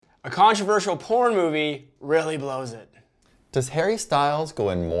A controversial porn movie really blows it. Does Harry Styles go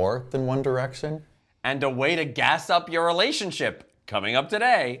in more than one direction? And a way to gas up your relationship, coming up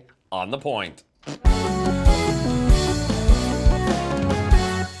today on The Point.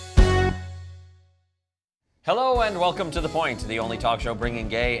 Hello and welcome to The Point, the only talk show bringing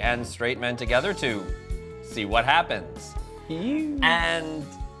gay and straight men together to see what happens. And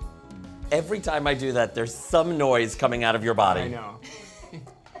every time I do that, there's some noise coming out of your body. I know.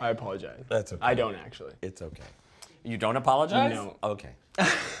 I apologize. That's okay. I don't actually. It's okay. You don't apologize? No. Okay.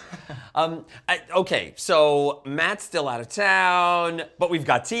 Okay, so Matt's still out of town, but we've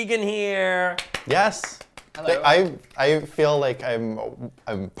got Tegan here. Yes. Hello. I feel like I'm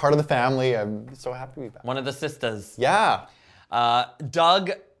part of the family. I'm so happy to be back. One of the sisters. Yeah. Doug,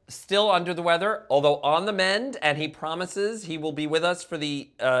 still under the weather, although on the mend, and he promises he will be with us for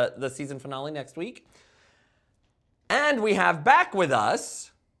the season finale next week. And we have back with us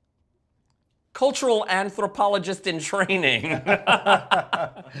cultural anthropologist in training,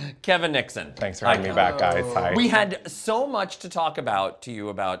 Kevin Nixon. Thanks for having me back, guys. Hi. We had so much to talk to you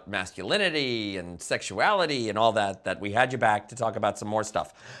about masculinity and sexuality and all that we had you back to talk about some more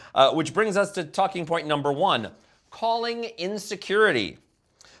stuff. Which brings us to talking point number one, calling insecurity.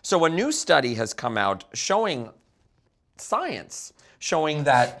 So a new study has come out showing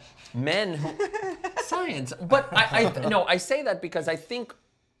that men who, science, but I say that because I think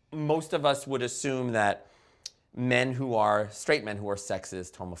most of us would assume that straight men who are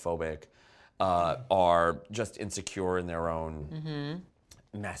sexist, homophobic, are just insecure in their own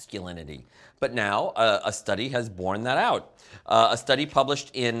masculinity. But now a study has borne that out. A study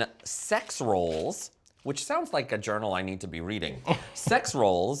published in Sex Roles, which sounds like a journal I need to be reading. Sex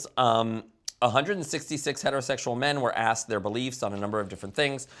Roles, 166 heterosexual men were asked their beliefs on a number of different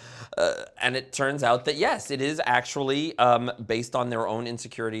things. And it turns out that, yes, it is actually based on their own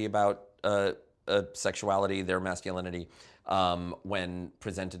insecurity about sexuality, their masculinity, when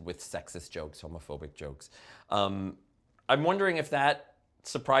presented with sexist jokes, homophobic jokes. I'm wondering if that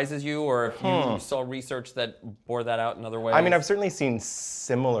surprises you, or if you saw research that bore that out in other ways. I mean, I've certainly seen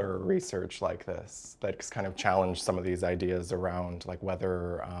similar research like this that's kind of challenged some of these ideas around like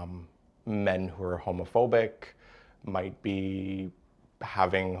whether men who are homophobic might be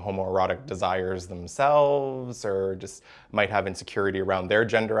having homoerotic desires themselves, or just might have insecurity around their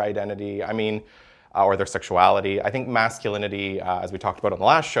gender identity. I mean, or their sexuality. I think masculinity, as we talked about on the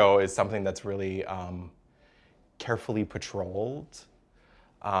last show, is something that's really carefully patrolled.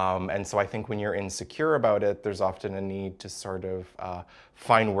 And so I think when you're insecure about it, there's often a need to sort of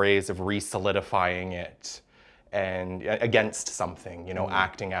find ways of re-solidifying it and against something,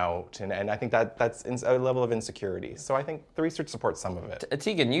 acting out. And I think that's a level of insecurity. So I think the research supports some of it.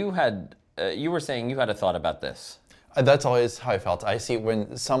 Tegan, you were saying you had a thought about this. That's always how I felt. I see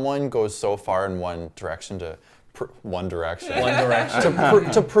when someone goes so far in one direction to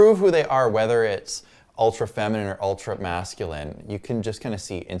prove who they are, whether it's ultra feminine or ultra masculine, you can just kind of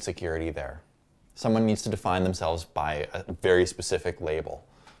see insecurity there. Someone needs to define themselves by a very specific label.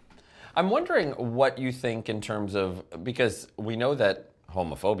 I'm wondering what you think in terms of, because we know that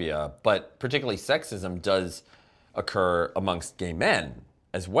homophobia, but particularly sexism, does occur amongst gay men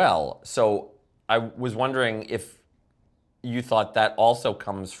as well. So I was wondering if you thought that also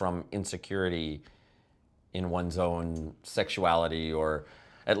comes from insecurity in one's own sexuality, or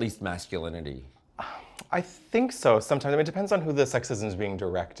at least masculinity. I think so. Sometimes, it depends on who the sexism is being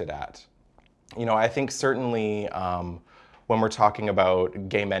directed at. I think certainly when we're talking about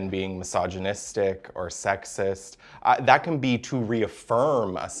gay men being misogynistic or sexist, that can be to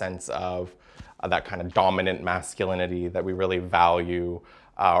reaffirm a sense of that kind of dominant masculinity that we really value,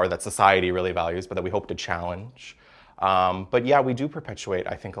 or that society really values, but that we hope to challenge. But yeah, we do perpetuate,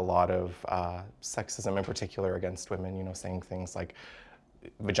 I think, a lot of sexism in particular against women, saying things like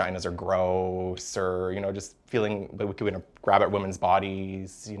vaginas are gross, or, just feeling that we could grab at women's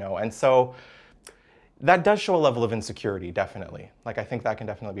bodies, and so that does show a level of insecurity, definitely. Like, I think that can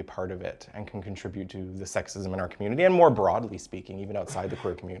definitely be part of it and can contribute to the sexism in our community, and more broadly speaking, even outside the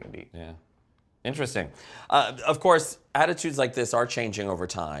queer community. Yeah. Interesting. Of course, attitudes like this are changing over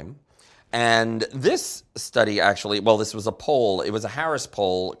time. And this study actually, this was a poll. It was a Harris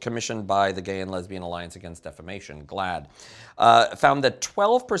poll commissioned by the Gay and Lesbian Alliance Against Defamation, GLAAD, found that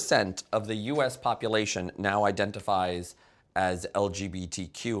 12% of the U.S. population now identifies as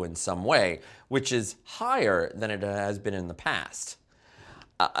LGBTQ in some way, which is higher than it has been in the past.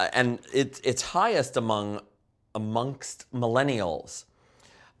 And it's highest amongst millennials.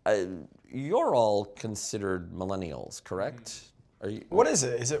 You're all considered millennials, correct? What is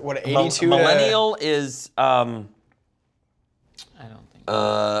it? Is it 82? Millennial is I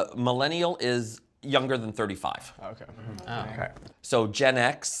don't think. Millennial is younger than 35. Okay. Okay. So Gen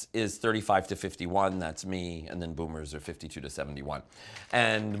X is 35 to 51, that's me, and then boomers are 52 to 71.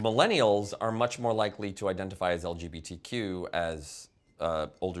 And millennials are much more likely to identify as LGBTQ as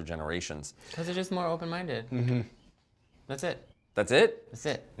older generations. Because they're just more open-minded. That's it. That's it? That's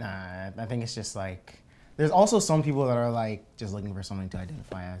it. Nah, I think it's just like, there's also some people that are like just looking for something to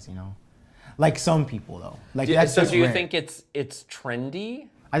identify as, you know? Like some people though. Like that's So just do you rare. think it's trendy?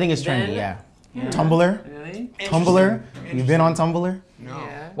 I think it's trendy, then- yeah. Tumblr? Really? Tumblr? You've been on Tumblr? No.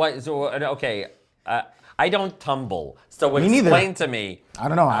 Yeah. Why? So okay, I don't tumble. So Me neither. explain to me. I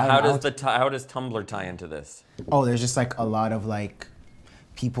don't know. How does how does Tumblr tie into this? Oh, there's just like a lot of like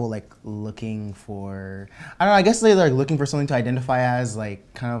people like looking for, I don't know, I guess they're like looking for something to identify as,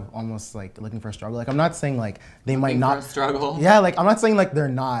 like kind of almost like looking for a struggle. Like I'm not saying like they might Looking for not a struggle? Yeah, like I'm not saying like they're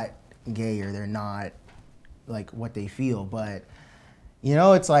not gay or they're not like what they feel, but you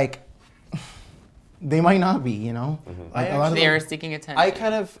know, it's like they might not be, you know? Like a lot of They are them, seeking attention. I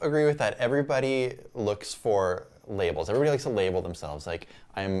kind of agree with that. Everybody looks for labels. Everybody likes to label themselves. Like,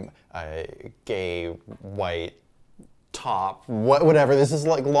 I'm a gay, white, top, whatever. This is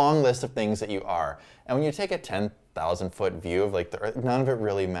like long list of things that you are. And when you take a 10,000-foot view of like the earth, none of it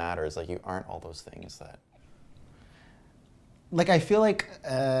really matters. Like, you aren't all those things that. like I feel like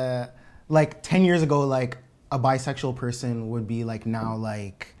 10 years ago, like a bisexual person would be like now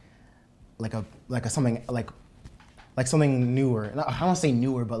like a something like something newer. I don't want to say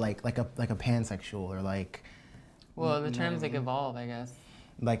newer, but like a pansexual or like well, the terms like evolve, I guess.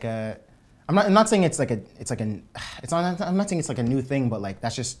 like a. I'm not saying I'm not saying it's like a new thing, but like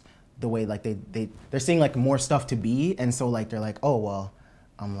that's just the way like they're seeing like more stuff to be, and so like they're like, oh well,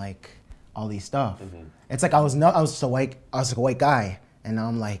 I'm like all these stuff. It's like I was just a white guy, and now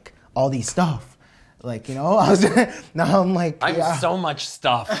I'm like all these stuff. Like, you know, now I'm like, I'm yeah. so much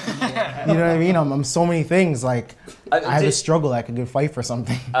stuff. You know what I mean? I'm so many things. Like, I have a did- struggle. I could fight for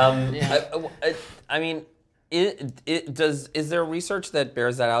something. I mean, is there research that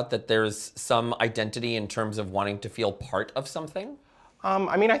bears that out, that there's some identity in terms of wanting to feel part of something?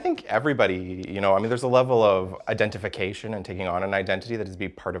 I mean, I think everybody, you know, I mean, there's a level of identification and taking on an identity that is to be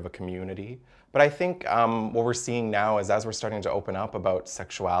part of a community. But I think what we're seeing now is as we're starting to open up about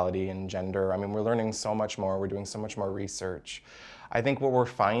sexuality and gender, I mean, we're learning so much more, we're doing so much more research. I think what we're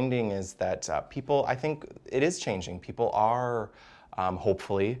finding is that people, I think it is changing. People are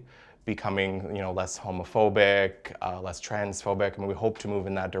hopefully becoming, you know, less homophobic, less transphobic. I mean, we hope to move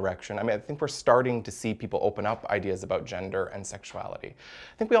in that direction. I mean, I think we're starting to see people open up ideas about gender and sexuality.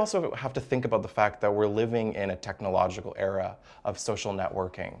 I think we also have to think about the fact that we're living in a technological era of social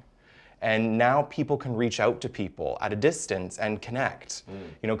networking. And now people can reach out to people at a distance and connect,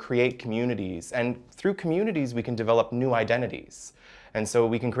 you know, create communities. And through communities, we can develop new identities. And so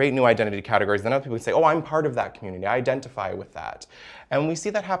we can create new identity categories. Then other people can say, oh, I'm part of that community. I identify with that. And we see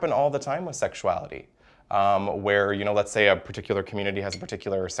that happen all the time with sexuality, where, you know, let's say a particular community has a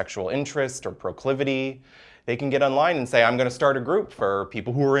particular sexual interest or proclivity. They can get online and say, I'm going to start a group for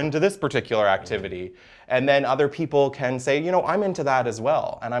people who are into this particular activity. And then other people can say, you know, I'm into that as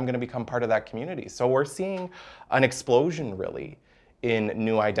well, and I'm going to become part of that community. So we're seeing an explosion, really, in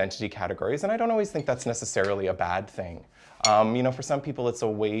new identity categories. And I don't always think that's necessarily a bad thing. You know, for some people, it's a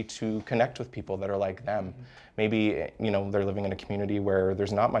way to connect with people that are like them. Maybe, you know, they're living in a community where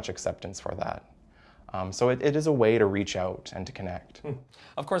there's not much acceptance for that. So it is a way to reach out and to connect.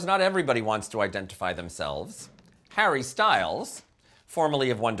 Of course, not everybody wants to identify themselves. Harry Styles, formerly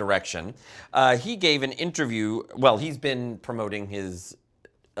of One Direction, he gave an interview. Well, he's been promoting his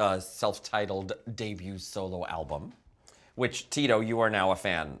self-titled debut solo album, which, Tito, you are now a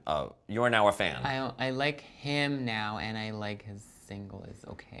fan of. You are now a fan. I like him now, and I like his single is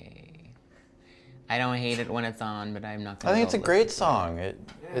okay. I don't hate it when it's on, but I'm not gonna I think go it's a great listen to it.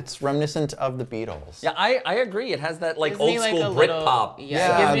 song. It's reminiscent of the Beatles. Yeah, I agree. It has that like Gives me, old school a little- Britpop.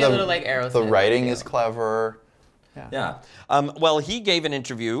 Yeah, it gives me a little like Aerosmith. The writing feel. is clever. Yeah. Well, he gave an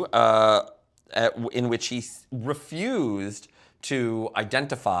interview in which he refused to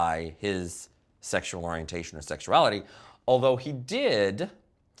identify his sexual orientation or sexuality, although he did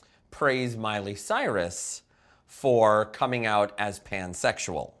praise Miley Cyrus for coming out as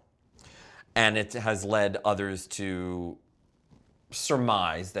pansexual. And it has led others to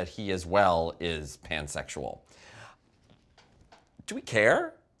surmise that he as well is pansexual. Do we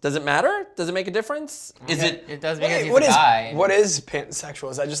care? Does it matter? Does it make a difference? Is it? It does because he's What a is guy. what is pansexual?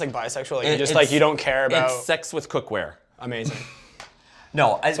 Is that just like bisexual? Like you just It's- like you don't care about? It's sex with cookware. Amazing.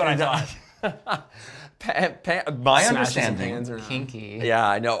 No, That's what I thought. my Smashing some understanding. pans around. Kinky. Yeah,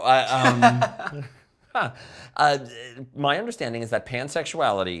 I know. My understanding is that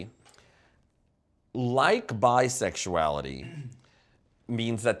pansexuality, like bisexuality,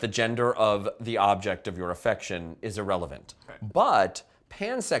 means that the gender of the object of your affection is irrelevant. Okay. But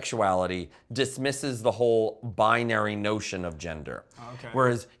pansexuality dismisses the whole binary notion of gender. Okay.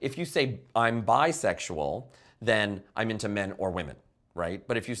 Whereas if you say I'm bisexual, then I'm into men or women, right?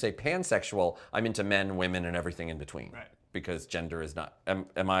 But if you say pansexual, I'm into men, women, and everything in between. Right. Because gender is not.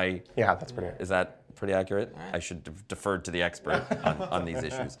 Am I? Yeah, that's pretty. Is that pretty accurate? I should have deferred to the expert on these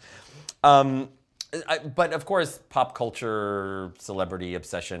issues. But of course, pop culture, celebrity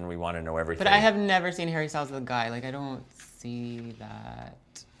obsession, we want to know everything. But I have never seen Harry Styles with a guy. Like, I don't see that.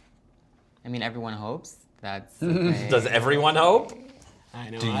 I mean, everyone hopes. That's okay. Does everyone hope? I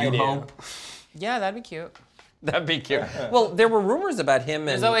know. Do I you hope? Yeah, that'd be cute. That'd be cute. Well, there were rumors about him and.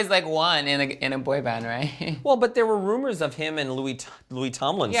 There's always like one in a boy band, right? Well, but there were rumors of him and Louis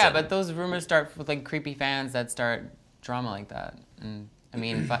Tomlinson. Yeah, but those rumors start with like creepy fans that start drama like that. And I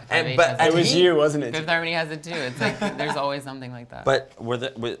mean, but It was you, wasn't it? Fifth Harmony has it too. It's like there's always something like that. But was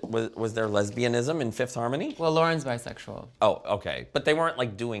there lesbianism in Fifth Harmony? Well, Lauren's bisexual. Oh, okay. But they weren't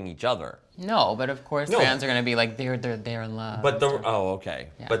like doing each other. No, but of course No. fans are gonna be like they're in love. But okay.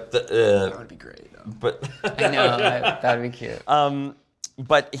 Yeah. But That would be great. but I know that'd be cute.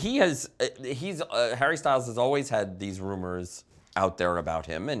 but he's Harry Styles has always had these rumors out there about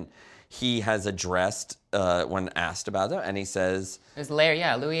him, and he has addressed when asked about it, and he says, There's Larry,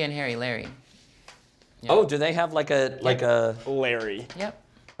 yeah, Louis and Harry, Larry. Yep. "Oh, do they have like a?" Larry. Yep.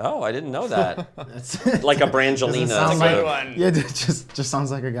 Oh, I didn't know that. That's Like a Brangelina. sound sort Good of- one. yeah, it just sounds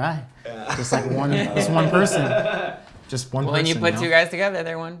like a guy. Just like just one person. Just one Well, person. when you put know? two guys together,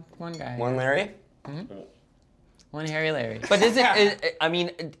 they're one guy. One Larry? One Harry, Larry. But is it? I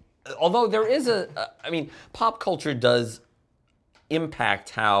mean, although there is pop culture does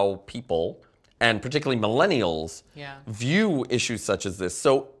impact how people, and particularly millennials, Yeah. view issues such as this.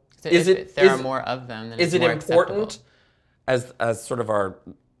 So, So is if it? there is- are more of them, then Is it's it more important, acceptable. as sort of our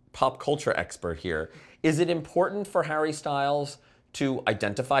pop culture expert here, is it important for Harry Styles to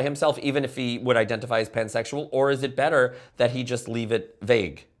identify himself, even if he would identify as pansexual, or is it better that he just leave it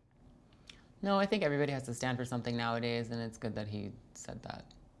vague? No, I think everybody has to stand for something nowadays, and it's good that he said that.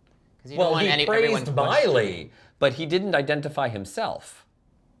 Because you Well, don't want he everyone praised to question. Miley, but he didn't identify himself.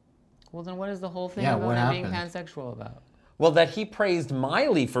 Well, then what is the whole thing Yeah, about what him being happened? pansexual about? Well, that he praised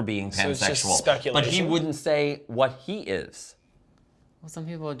Miley for being So it's just pansexual, but he speculation? wouldn't say what he is. Well, some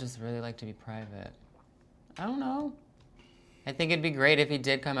people just really like to be private. I don't know. I think it'd be great if he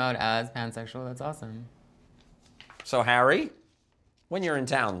did come out as pansexual. That's awesome. So, Harry, when you're in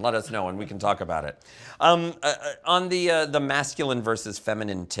town, let us know and we can talk about it. On the masculine versus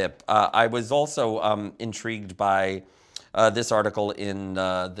feminine tip, I was also intrigued by this article in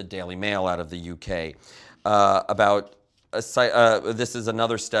the Daily Mail out of the UK about this is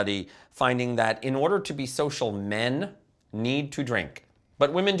another study finding that in order to be social, men need to drink,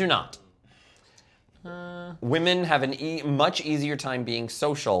 but women do not. Women have a much easier time being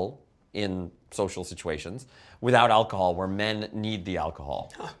social in social situations without alcohol, where men need the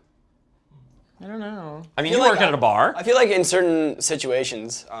alcohol. I don't know. I mean, feel you like work at a bar. I feel like in certain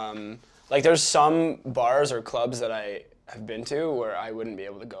situations, like there's some bars or clubs that I have been to where I wouldn't be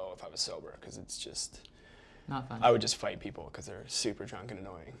able to go if I was sober because it's just, Not fun. I would just fight people because they're super drunk and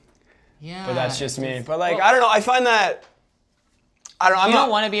annoying. Yeah. But that's just me. it's- But like, well, I don't know. I find that, I don't know. I'm you not, don't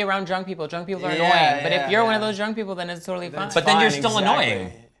want to be around drunk people. Drunk people are Yeah, annoying. But yeah, if you're one of yeah. those drunk people, then it's totally fine. That's But then you're fine, still exactly.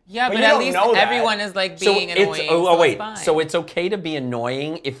 annoying. yeah, but but you at don't least know that. everyone is like being annoying. oh, so wait. It's fine. So it's okay to be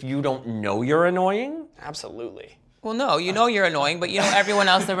annoying if you don't know you're annoying? absolutely. Well, no, you know you're annoying, but you know everyone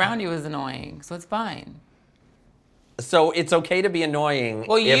else around you is annoying, so it's fine. So it's okay to be annoying.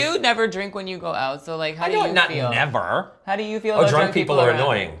 Well, if, you never drink when you go out, so like, how I do know, you not feel? never. How do you feel Oh, about drunk people are around you?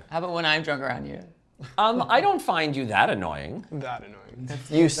 annoying. How about when I'm drunk around you? I don't find you that annoying. That annoying.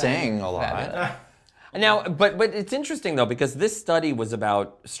 You sang a lot. Bad. Now, but it's interesting though, because this study was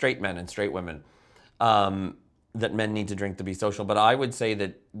about straight men and straight women, that men need to drink to be social. But I would say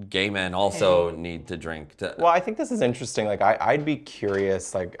that gay men also need to drink. Well, I think this is interesting. Like, I'd be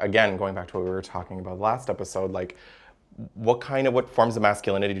curious, like, again, going back to what we were talking about last episode, like, what forms of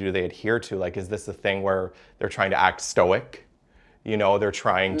masculinity do they adhere to? Like, is this a thing where they're trying to act stoic? You know, they're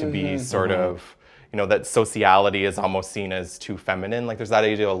trying to be sort of, you know, that sociality is almost seen as too feminine. Like, there's that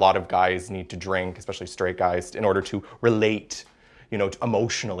idea a lot of guys need to drink, especially straight guys, in order to relate, you know,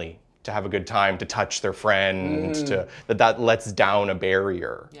 emotionally, to have a good time, to touch their friend, that lets down a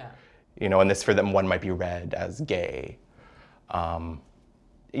barrier. Yeah. You know, and this for them, one might be read as gay.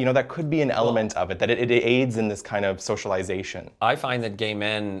 you know, that could be an element of it, that it aids in this kind of socialization. I find that gay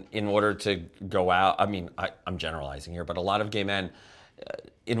men, in order to go out, I mean, I'm generalizing here, but a lot of gay men,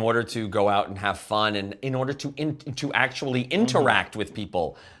 in order to go out and have fun, and in order to actually interact with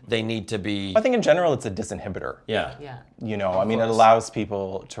people, they need to be. I think in general it's a disinhibitor. Yeah. Yeah. You know, I mean, it allows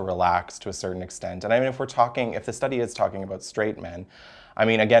people to relax to a certain extent. And I mean, if the study is talking about straight men, I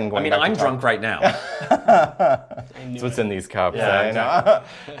mean, again, going back to I'm drunk right now. That's what's in these cups. Yeah, I know.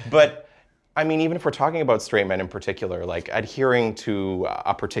 But I mean, even if we're talking about straight men in particular, like adhering to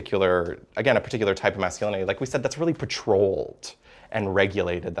a particular type of masculinity, like we said, that's really patrolled and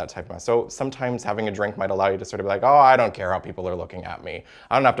regulated, that type of. So sometimes having a drink might allow you to sort of be like, oh, I don't care how people are looking at me.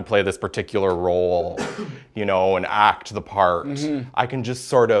 I don't have to play this particular role, you know, and act the part. I can just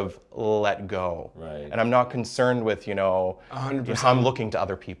sort of let go. Right. And I'm not concerned with, you know, 100%. how I'm looking to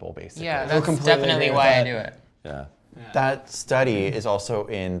other people, basically. Yeah, that's completely definitely agree with why I that. do it. Yeah. That study is also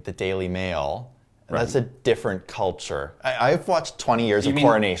in the Daily Mail. That's a different culture. I've watched 20 years of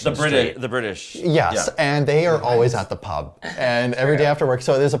Coronation Street. The British. Yes, Yeah. and they are always at the pub, and every day after work.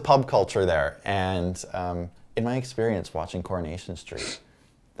 So there's a pub culture there. And in my experience watching Coronation Street,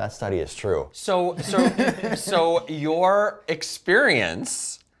 that study is true. So your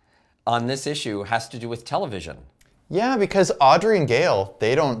experience on this issue has to do with television. Yeah, because Audrey and Gail,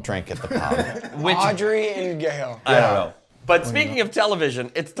 they don't drink at the pub. Audrey and Gail. I don't know. But speaking of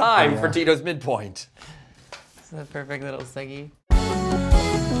television, it's time for Tito's Midpoint. It's the perfect little seggy.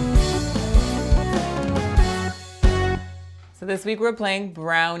 So this week we're playing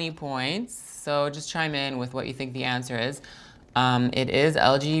brownie points. So just chime in with what you think the answer is. It is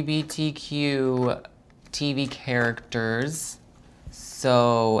LGBTQ TV characters.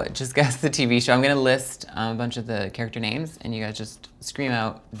 So just guess the TV show. I'm gonna list a bunch of the character names, and you guys just scream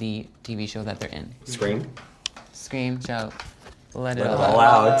out the TV show that they're in. Scream, shout, let it all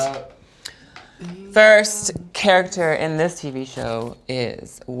out. First character in this TV show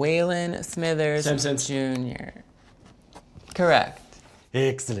is Waylon Smithers Simpsons. Jr. Correct.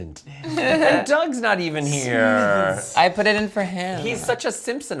 Excellent. And Doug's not even here. I put it in for him. He's such a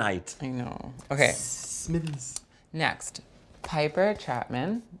Simpsonite. I know. Okay. Smithers. Next, Piper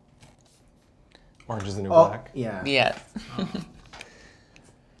Chapman. Orange is the New Oh, Black. yeah. Yes.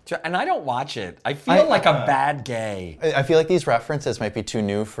 And I don't watch it. I feel like a bad gay. I feel like these references might be too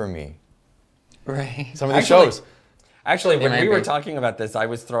new for me. Right. Some of these Actually- shows. Actually, when might we were be. talking about this, I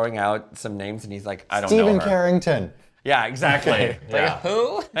was throwing out some names, and he's like, I don't know Stephen her. Carrington, Yeah, exactly. Yeah.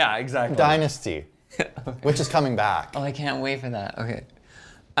 Who? Yeah, exactly. Dynasty, which is coming back. Oh, I can't wait for that. Okay.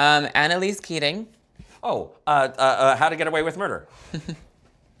 Annalise Keating. Oh, How to Get Away with Murder.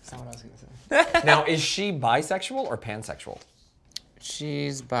 That's not what I was going to say. Now, is she bisexual or pansexual?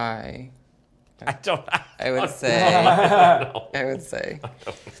 She's bi. I don't. I would say. I would say.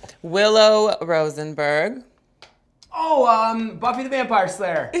 Willow Rosenberg. Oh, Buffy the Vampire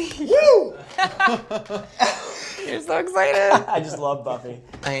Slayer. You're so excited. I just love Buffy.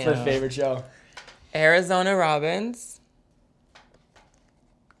 I It's my know. favorite show. Arizona Robbins.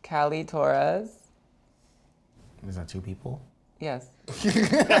 Callie Torres. Is that two people? Yes.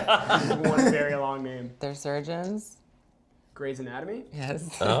 One very long name. They're surgeons. Grey's Anatomy?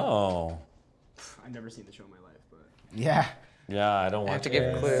 Yes. Oh. I've never seen the show in my life, but Yeah. Yeah, I don't I have want to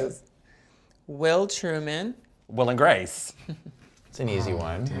give clues. Will Truman. Will and Grace. It's an easy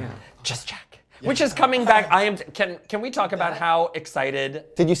one. Just check. Which is coming back. I am. Can we talk about how excited?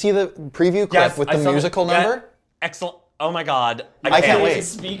 Did you see the preview clip with I the saw musical yeah, number? Excellent. Oh my God. I can't wait.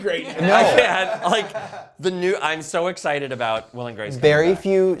 speak right now. No. I can't. Like the new. I'm so excited about Will and Grace. coming Very back.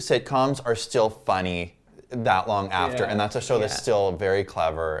 few sitcoms are still funny that long after, Yeah. and that's a show that's Yeah. still very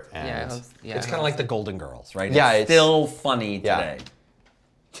clever. And Yeah, I hope, yeah. It's kind of like the Golden Girls, right? Yeah, it's it's- still funny yeah. today.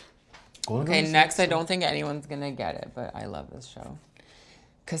 Okay, next, I don't think anyone's gonna get it, but I love this show.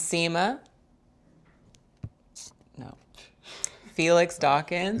 Cosima. No. Felix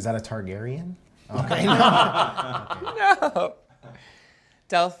Dawkins. Is that a Targaryen? No.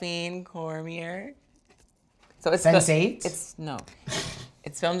 Delphine Cormier. So it's Sense8? It's no.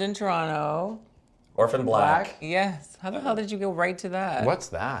 It's filmed in Toronto. Orphan Black. Yes. How the hell did you go right to that? What's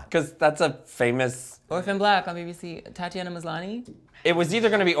that? Because that's a famous. Orphan Black on BBC. Tatiana Maslany. It was either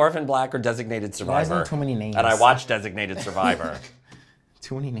going to be Orphan Black or Designated Why is there Survivor. too many names? And I watched Designated Survivor.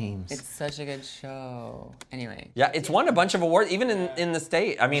 Too many names. It's such a good show. Anyway. Yeah, it's won a bunch of awards, even in the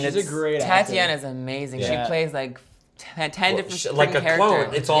state. I mean, She's it's a great actor. Tatiana's amazing. Yeah. She plays like 10 different like a characters.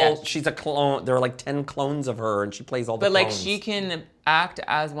 clone. It's all. Yeah. She's a clone. There are like 10 clones of her, and she plays all the But like clones. she can act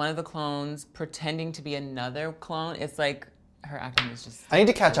as one of the clones, pretending to be another clone. It's like her acting is just. I need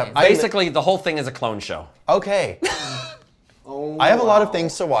to catch up. amazing. Basically, the whole thing is a clone show. Okay. Oh, I have a lot of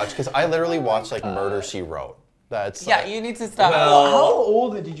things to watch because I literally watch like Murder She Wrote. That's Yeah, you need to stop. How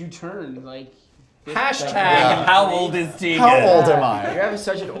old did you turn? Like, Hashtag how old is Tegan? How old am you I? have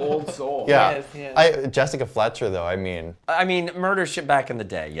such an old soul. Yeah. Yes. Jessica Fletcher though. I mean, Murder She back in the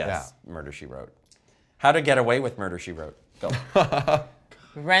day, yes. Murder She Wrote. How to Get Away with Murder She Wrote. Go.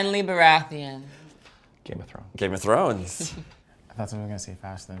 Renly Baratheon. Game of Thrones. Game of Thrones. I thought someone was gonna say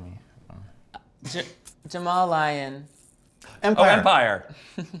faster than me. Jamal Lyon. Oh, Empire.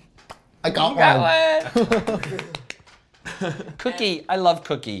 I got Got one. Cookie. I love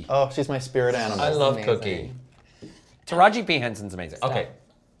Cookie. Oh, she's my spirit animal. I love amazing. Cookie. Taraji P. Henson's amazing. Okay.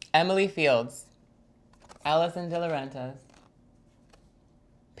 Emily Fields. Alison De Laurentiis.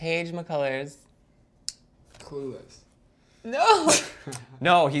 Paige McCullers. Clueless. No.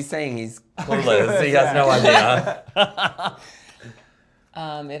 No, he's saying he's clueless. He has no idea.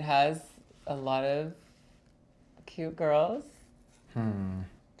 It has a lot of cute girls.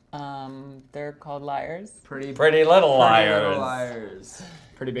 They're called liars. Pretty Little Liars. Little Liars.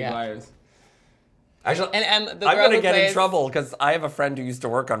 Pretty big Yeah. liars. Actually, And the I'm girl gonna who get in plays- trouble because I have a friend who used to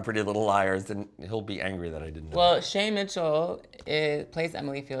work on Pretty Little Liars, and he'll be angry that I didn't know. Well, Shay Mitchell plays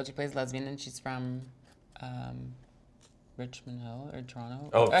Emily Fields. She plays lesbian, and she's from Richmond Hill or Toronto.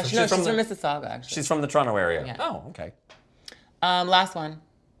 Oh, so she's from the- Mississauga, actually. She's from the Toronto area. Yeah. Oh, okay. Last one.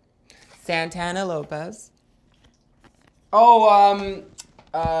 Santana Lopez. Oh,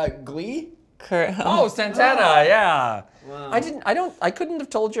 Glee? Kurt. Oh, Santana, yeah. Wow. I couldn't have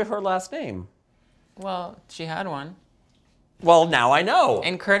told you her last name. Well, she had one. Well, now I know.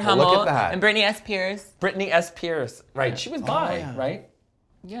 And Kurt Well, Hummel look at that. and Brittany S. Pierce. Brittany S. Pierce. Right, she was bi, right?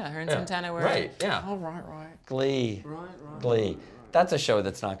 Yeah, her and Yeah. Santana were. Right, yeah. Oh, right. Glee. Glee. That's a show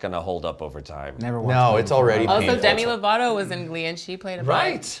that's not going to hold up over time. Never watched No, it it's before. already Also, painful. Demi Lovato was in Glee, and she played a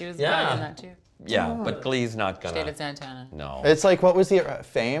Right, bride. She was yeah. bride in that too. Yeah, but Glee's not Stayed going at to. Santana. No. It's like, what was the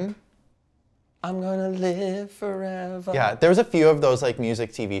Fame? I'm going to live forever. Yeah, there was a few of those like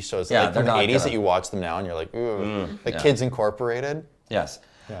music TV shows Yeah, like they're from the not 80s gonna- that you watch them now and you're like, ooh. Like yeah. Kids Incorporated. Yes.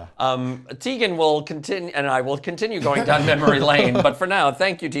 Yeah. Tegan will continue, and I will continue going down memory lane. But for now,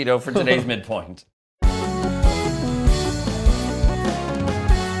 thank you, Tito, for today's midpoint.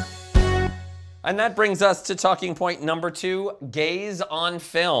 And that brings us to talking point number 2, gays on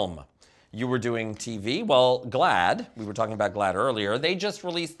film. You were doing TV. Well, GLAAD, we were talking about GLAAD earlier, they just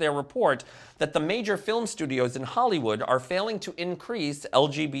released their report that the major film studios in Hollywood are failing to increase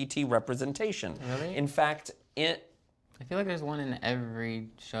LGBT representation. Really? In fact, I feel like there's one in every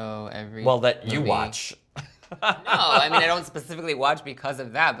show, every. well, that you movie. watch. No, I mean I don't specifically watch because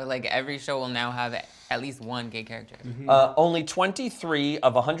of that, but like every show will now have at least one gay character. Only 23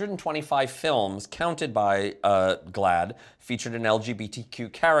 of 125 films counted by GLAAD featured an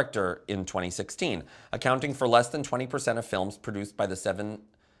LGBTQ character in 2016, accounting for less than 20% of films produced by the 7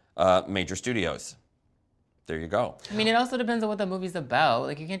 major studios. There you go. I mean, it also depends on what the movie's about.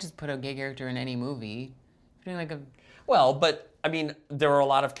 Like you can't just put a gay character in any movie. If you're doing like a Well, but I mean, there are a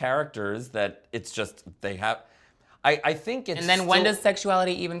lot of characters that it's just they have. I think it's. And then when still- does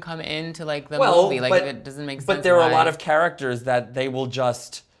sexuality even come into like the Well, movie? Like but- if it doesn't make sense. But there are a why? lot of characters that they will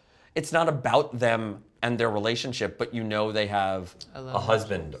just. It's not about them and their relationship, but you know they have a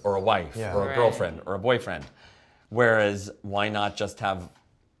husband or a wife Yeah. or a Right. girlfriend or a boyfriend. Whereas why not just have,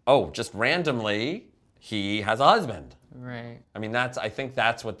 just randomly he has a husband. Right. I mean, I think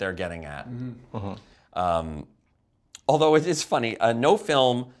that's what they're getting at. Although it is funny, no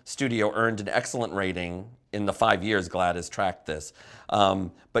film studio earned an excellent rating in the 5 years GLAAD has tracked this.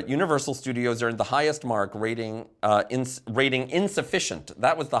 But Universal Studios earned the highest mark, rating insufficient.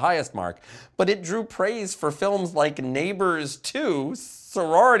 That was the highest mark. But it drew praise for films like Neighbors 2,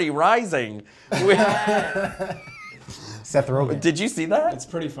 Sorority Rising. Seth Rogen. Did you see that? It's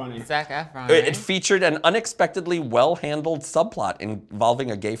pretty funny. Zac Efron. It Right? featured an unexpectedly well-handled subplot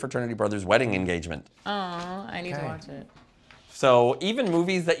involving a gay fraternity brother's wedding engagement. Oh, I need to watch it. So even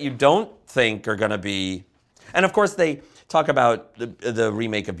movies that you don't think are going to be, and of course they talk about the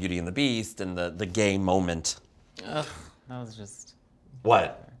remake of Beauty and the Beast and the gay moment. Ugh, that was just.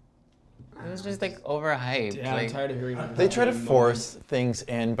 What? It was just like overhyped. Yeah, I'm like, tired of hearing about They try to force things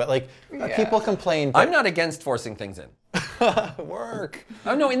in, but like people complain. But I'm not against forcing things in. work.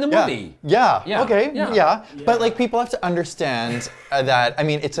 Oh no, in the Yeah. movie. Yeah. Yeah. Okay. Yeah. Yeah. But like people have to understand that. I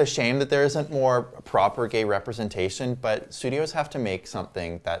mean, it's a shame that there isn't more proper gay representation. But studios have to make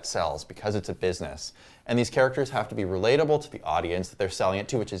something that sells because it's a business, and these characters have to be relatable to the audience that they're selling it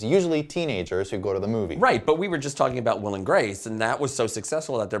to, which is usually teenagers who go to the movie. Right, but we were just talking about Will and Grace, and that was so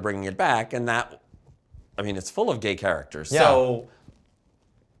successful that they're bringing it back, and that, I mean, it's full of gay characters. Yeah. So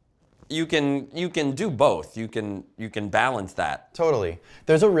you can do both. You can balance that. Totally.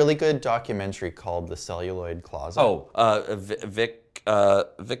 There's a really good documentary called The Celluloid Closet.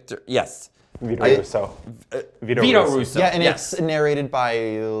 Victor. Yes. Vito Russo. Vito Russo. Yeah, and yes. it's narrated by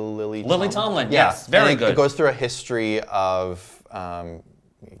Lily Tomlin. Yeah. Yes, very And good. It goes through a history of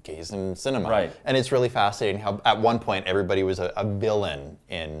gays in cinema. Right. And it's really fascinating how at one point everybody was a villain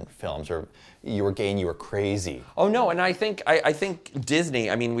in films, or you were gay and you were crazy. Oh no, and I think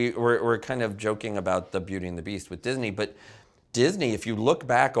Disney. I mean, we're kind of joking about the Beauty and the Beast with Disney, but Disney, if you look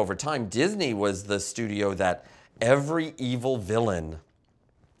back over time, Disney was the studio that every evil villain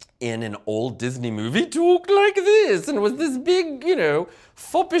in an old Disney movie talked like this and was this big,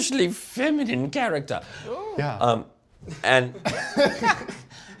 foppishly feminine character. Yeah. And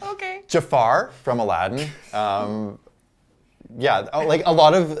Okay. Jafar from Aladdin. Like a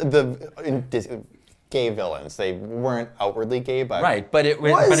lot of the gay villains, they weren't outwardly gay, but right, but it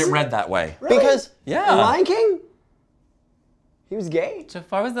read that way. because Yeah. The Lion King? He was gay?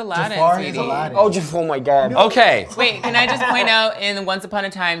 Jafar was Aladdin. Jafar is sweetie. Aladdin. Oh my God. Okay. Wait, can I just point out in Once Upon a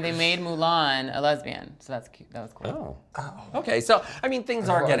Time they made Mulan a lesbian, so that's cute. That was cool. Oh. Okay, so I mean things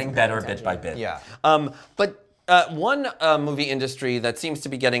are getting better bit by bit. Yeah. But one movie industry that seems to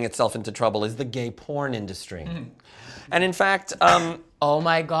be getting itself into trouble is the gay porn industry. And in fact, Oh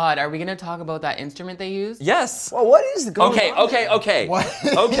my God, are we gonna talk about that instrument they used? yes. Well, what is going on? Okay. Okay.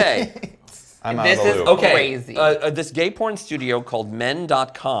 I'm out This of the is loop. Okay. Crazy. This gay porn studio called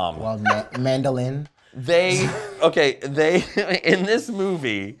men.com. Well, mandolin. They in this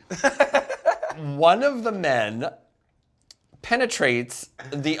movie, one of the men penetrates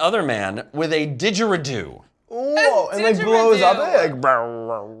the other man with a didgeridoo. Whoa, and like blows up it? Like,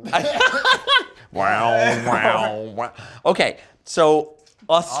 Wow. Okay, so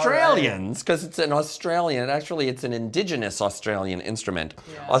Australians, because it's an Australian, actually it's an indigenous Australian instrument.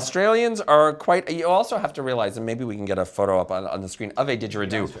 Yeah. Australians are quite, you also have to realize, and maybe we can get a photo up on the screen of a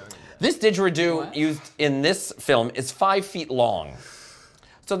didgeridoo. This didgeridoo used in this film is 5 feet long.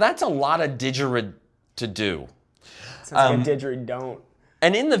 So that's a lot of didgeridoo to do. Sounds like a didgeridoo.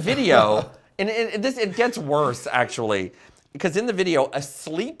 And in the video, and it gets worse actually, because in the video, a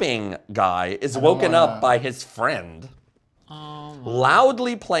sleeping guy is woken up by his friend,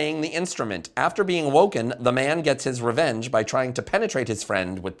 loudly playing the instrument. After being woken, the man gets his revenge by trying to penetrate his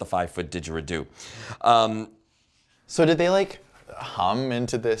friend with the 5-foot didgeridoo. So did they like hum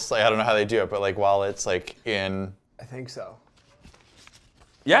into this? Like I don't know how they do it, but like while it's like in. I think so.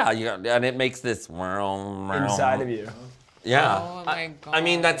 Yeah, and it makes this Inside of you. Yeah. Oh my God. I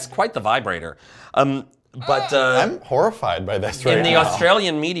mean, that's quite the vibrator. But I'm horrified by this right in the now.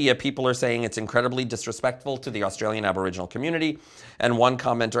 Australian media, people are saying it's incredibly disrespectful to the Australian Aboriginal community. And one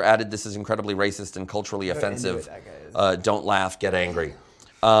commenter added, "This is incredibly racist and culturally offensive. that guy Don't laugh, get angry."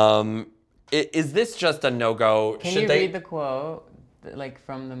 Is this just a no-go? Can Should you they? read the quote, like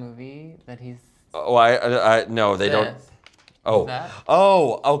from the movie that he's? Oh, I no, they don't. This. Oh, that?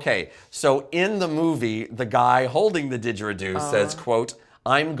 Okay. So in the movie, the guy holding the didgeridoo says, "quote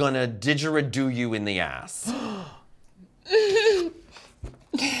I'm gonna didgeridoo you in the ass."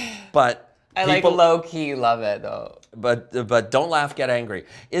 But I like low key love it though. But don't laugh, get angry.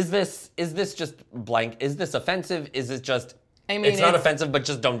 Is this just blank? Is this offensive? Is it just? I mean, it's not offensive, but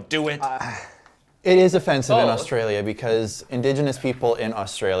just don't do it. It is offensive in Both. Australia because Indigenous people in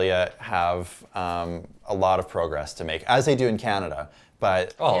Australia have a lot of progress to make, as they do in Canada.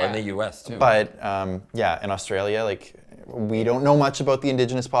 But In the U.S. too. But in Australia, like we don't know much about the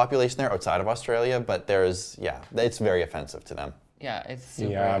Indigenous population there outside of Australia. But it's very offensive to them. Yeah, it's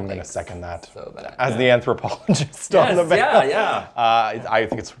super. Yeah, I'm going like, to second that. So bad. As the anthropologist on the Yes, yeah. I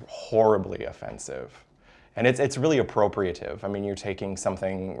think it's horribly offensive. And it's really appropriative. I mean, you're taking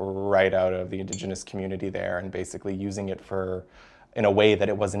something right out of the Indigenous community there and basically using it in a way that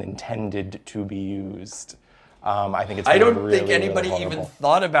it wasn't intended to be used. I think it's I really, don't really, think anybody really even horrible.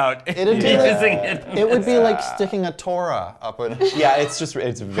 thought about It'd be using like, it. it would be like sticking a Torah up in. Yeah, it's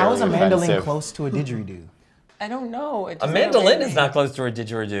very How is a mandolin offensive. close to a didgeridoo? I don't know. It A just mandolin never- is not close to a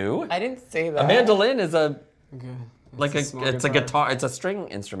didgeridoo. I didn't say that. A mandolin is a small it's a guitar. It's a string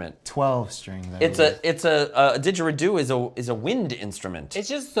instrument. 12 strings. I It's believe. a didgeridoo is a wind instrument. It's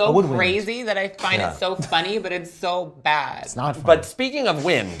just A so woodwind. crazy that I find Yeah. it so funny, but it's so bad. It's not fun. But speaking of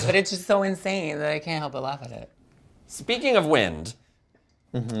wind, But it's just so insane that I can't help but laugh at it. speaking of wind,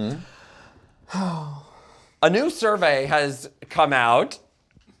 a new survey has come out.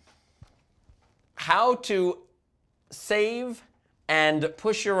 How to save and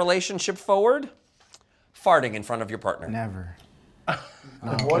push your relationship forward? Farting in front of your partner. Never.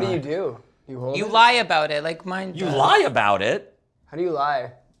 What do? You hold You it? lie about it, like mine. You does. lie about it. How do you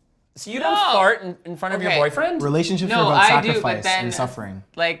lie? So you don't fart in front of your Okay. boyfriend? Relationships No, are about I do, but sacrifice then and suffering.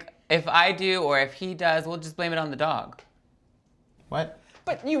 like if I do or if he does, we'll just blame it on the dog. What?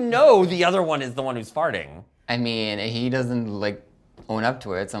 But you know the other one is the one who's farting. I mean, he doesn't like own up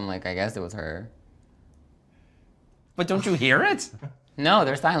to it, so I'm like, I guess it was her. But don't you hear it? No,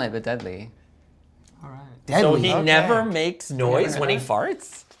 they're silent but deadly. Deadly. So he never makes noise when he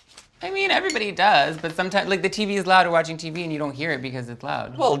farts? I mean, everybody does, but sometimes, like, the TV is loud or watching TV and you don't hear it because it's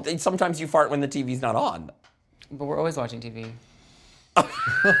loud. Well, sometimes you fart when the TV's not on. But we're always watching TV.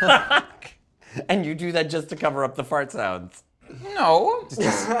 And you do that just to cover up the fart sounds. No.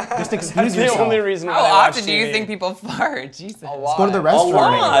 Just excuse That's the yourself. only reason why How I watch often do you TV. think people fart? Jesus. Go to the A restroom.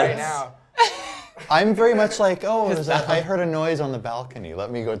 lot right right now. I'm very much like, I heard a noise on the balcony.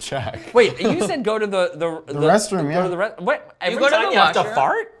 Let me go check. Wait, you said go to the restroom, Go yeah. to the what? Every go to time the you have to washroom?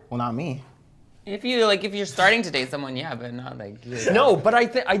 fart? Well, not me. If you're starting to date someone, yeah, but not like you. No, but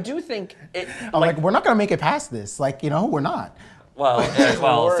I do think it. I'm like, we're not gonna make it past this. Like, we're not. Well,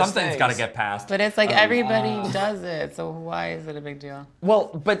 worst something's got to things. get passed. But it's like everybody does it, so why is it a big deal? Well,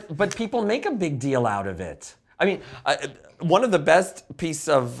 but people make a big deal out of it. I mean, one of the best piece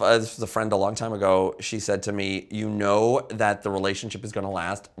of this was a friend a long time ago. She said to me, "You know that the relationship is going to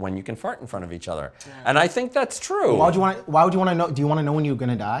last when you can fart in front of each other," and I think that's true. Why would you want to know? Do you want to know when you're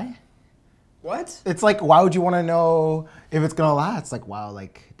gonna die? What? It's like, why would you want to know if it's gonna last? It's like, wow,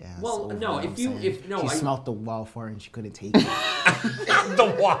 like, damn. it's Well, over, no, what if I'm you- saying. if- no, she I- smelt the wild fart and she couldn't take it.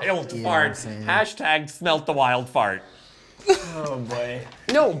 The wild I'm fart. saying. Hashtag smelt the wild fart. Oh boy.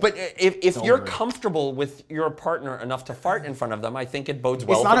 No, but if you're over. comfortable with your partner enough to fart in front of them, I think it bodes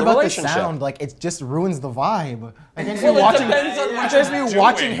well It's not for the about the relationship. sound. Like, it just ruins the vibe. Like, it's Well, me it watching. depends on what It's just you're me doing.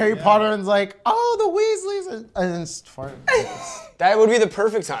 watching Harry Potter and it's like, oh, the Weasleys, and then just fart. That would be the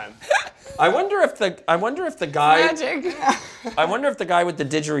perfect time. I wonder if the guy Magic. I wonder if the guy with the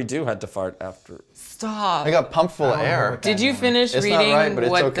didgeridoo had to fart after. Stop. I got pumped full of air. Did you finish It's not reading right, but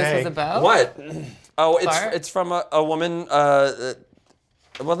it's what this okay. was about? What? Oh, Fart? it's from a woman.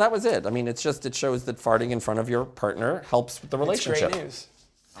 Well, that was it. I mean, it shows that farting in front of your partner helps with the It's relationship. great news.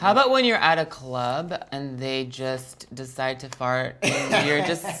 How about when you're at a club and they just decide to fart and you're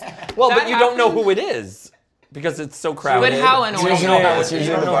just Well, That but you don't know happens? who it is because it's so crowded. But how annoying You don't know is how it? you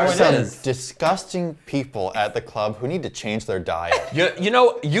Usually don't the know who it Some is. disgusting people at the club who need to change their diet. You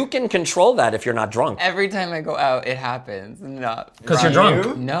know, you can control that if you're not drunk. every time I go out it happens. Not Because you're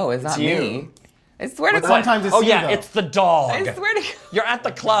drunk. No, it's not you. me. I swear to But God. sometimes it's Oh you, yeah, though. it's the dog. I swear to God. You're at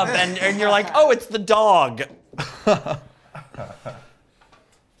the club and you're like, oh, it's the dog.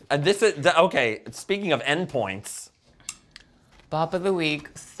 And this is okay. Speaking of endpoints, Bop of the week,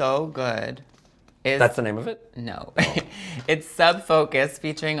 so good. Is that's the name of it. No. It's Sub Focus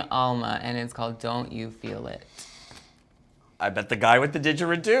featuring Alma and it's called Don't You Feel It. I bet the guy with the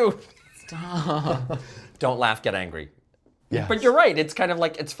didgeridoo. Stop. Don't laugh, get angry. Yes. But you're right. It's kind of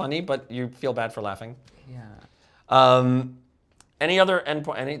like it's funny, but you feel bad for laughing. Yeah. Any other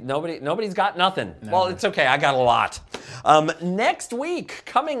endpoint? Nobody's got nothing. Well, it's okay. I got a lot. Next week,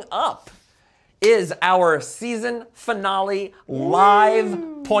 coming up, is our season finale live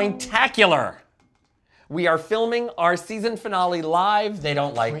pointacular. We are filming our season finale live. They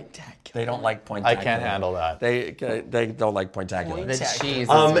don't like pointacular. I can't handle that. They don't like pointacular. The cheese is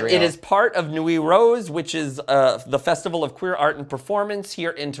real. It is part of Nuit Rose, which is the Festival of Queer Art and Performance here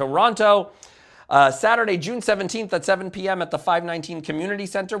in Toronto. Saturday, June 17th at 7 p.m. at the 519 Community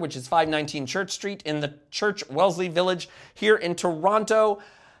Center, which is 519 Church Street in the Church Wellesley Village here in Toronto.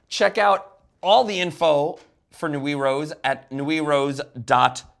 Check out all the info for Nuit Rose at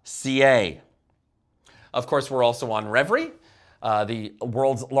nuitrose.ca. Of course, we're also on Reverie, the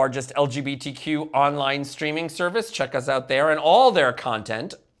world's largest LGBTQ online streaming service. Check us out there and all their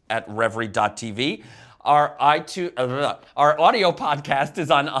content at reverie.tv. Our audio podcast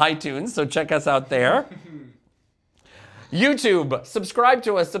is on iTunes, so check us out there. YouTube, subscribe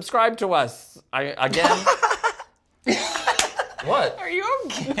to us. Again. What? Are you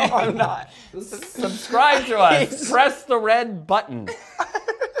okay? No, I'm not. Subscribe to us. Press the red button.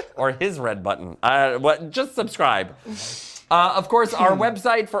 Or his red button. Just subscribe. Of course, our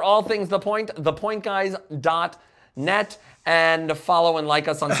website for all things The Point, thepointguys.net, and follow and like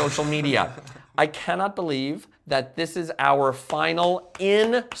us on social media. I cannot believe that this is our final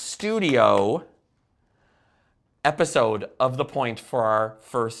in-studio episode of The Point for our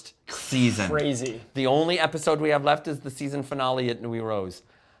first season. Crazy. The only episode we have left is the season finale at Nuit Rose.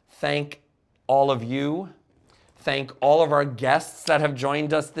 Thank all of you. Thank all of our guests that have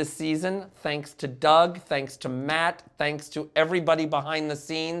joined us this season. Thanks to Doug. Thanks to Matt. Thanks to everybody behind the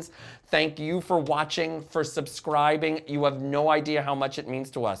scenes. Thank you for watching, for subscribing. You have no idea how much it means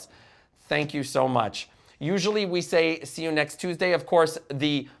to us. Thank you so much. Usually we say see you next Tuesday. Of course,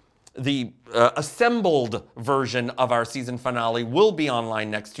 the assembled version of our season finale will be online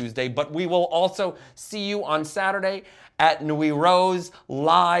next Tuesday, but we will also see you on Saturday at Nuit Rose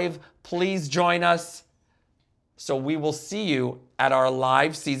live. Please join us. So we will see you at our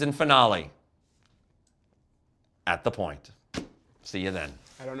live season finale. At the point. See you then.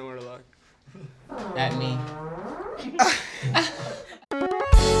 I don't know where to look. At me.